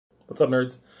What's up,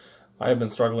 nerds? I have been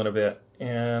struggling a bit,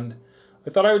 and I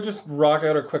thought I would just rock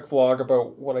out a quick vlog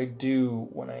about what I do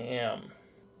when I am.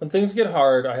 When things get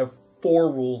hard, I have 4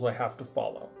 rules I have to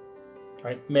follow,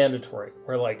 right? Mandatory,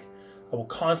 where like, I will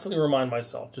constantly remind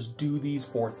myself, just do these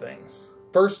 4 things.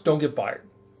 First, don't get fired.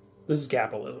 This is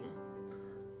capitalism.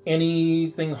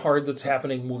 Anything hard that's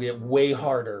happening will get way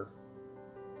harder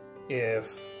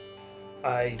if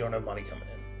I don't have money coming in.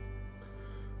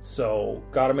 So,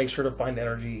 gotta make sure to find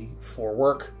energy for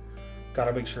work,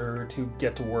 gotta make sure to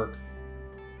get to work,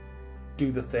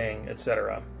 do the thing,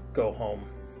 etc. Go home.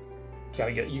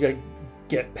 You gotta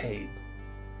get paid.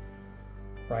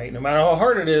 Right? No matter how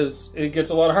hard it is, it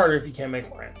gets a lot harder if you can't make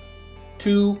rent.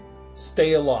 2,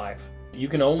 stay alive. You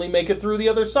can only make it through the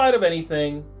other side of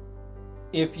anything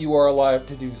if you are alive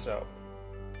to do so.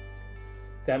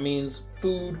 That means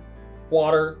food,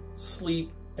 water,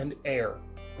 sleep, and air.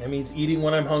 That means eating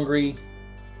when I'm hungry,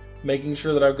 making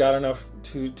sure that I've got enough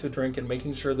to drink, and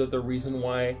making sure that the reason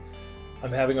why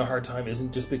I'm having a hard time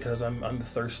isn't just because I'm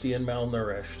thirsty and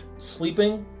malnourished.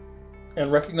 Sleeping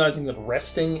and recognizing that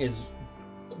resting is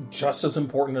just as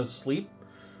important as sleep,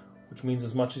 which means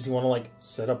as much as you want to like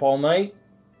sit up all night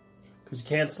because you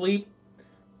can't sleep,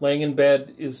 laying in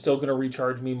bed is still going to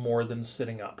recharge me more than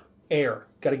sitting up. Air,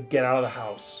 got to get out of the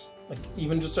house. Like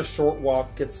even just a short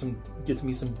walk gets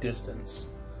me some distance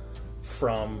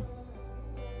from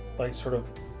like sort of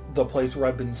the place where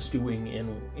I've been stewing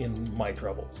in my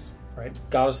troubles, right?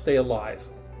 Gotta stay alive.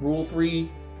 Rule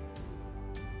 3,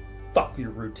 fuck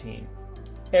your routine.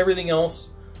 Everything else,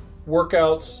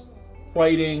 workouts,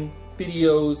 writing,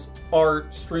 videos,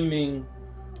 art, streaming,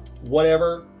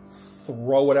 whatever,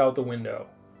 throw it out the window,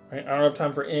 right? I don't have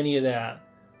time for any of that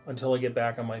until I get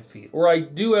back on my feet. Or I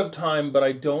do have time, but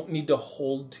I don't need to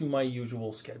hold to my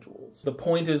usual schedules. The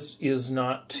point is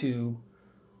not to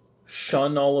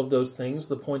shun all of those things.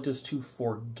 The point is to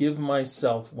forgive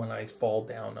myself when I fall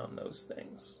down on those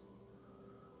things.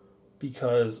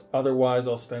 Because otherwise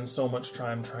I'll spend so much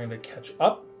time trying to catch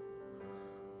up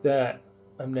that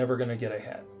I'm never going to get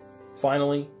ahead.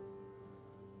 Finally,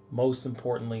 most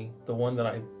importantly, the one that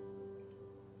I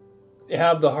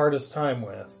have the hardest time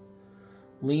with,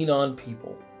 lean on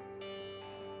people.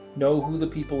 Know who the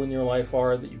people in your life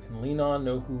are that you can lean on.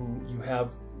 Know who you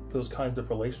have those kinds of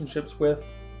relationships with.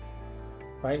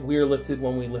 Right? We are lifted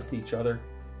when we lift each other.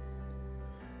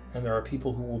 And there are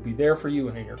people who will be there for you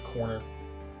and in your corner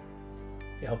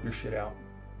to help your shit out.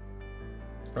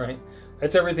 All right?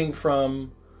 That's everything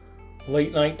from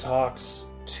late night talks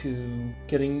to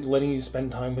letting you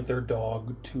spend time with their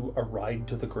dog to a ride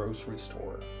to the grocery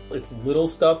store. It's little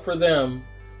stuff for them,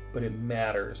 but it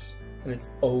matters, and it's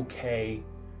okay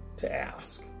to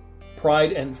ask.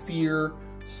 Pride and fear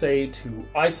say to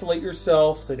isolate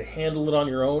yourself, say to handle it on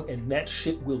your own, and that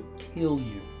shit will kill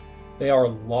you. They are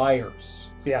liars.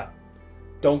 So yeah,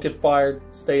 don't get fired,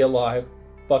 stay alive,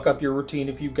 fuck up your routine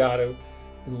if you got to,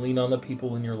 and lean on the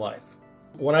people in your life.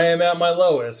 When I am at my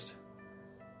lowest,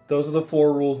 those are the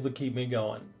 4 rules that keep me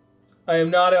going. I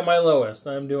am not at my lowest.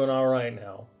 I'm doing all right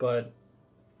now, but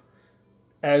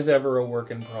as ever, a work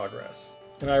in progress.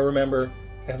 And I remember,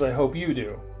 as I hope you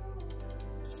do,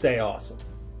 stay awesome.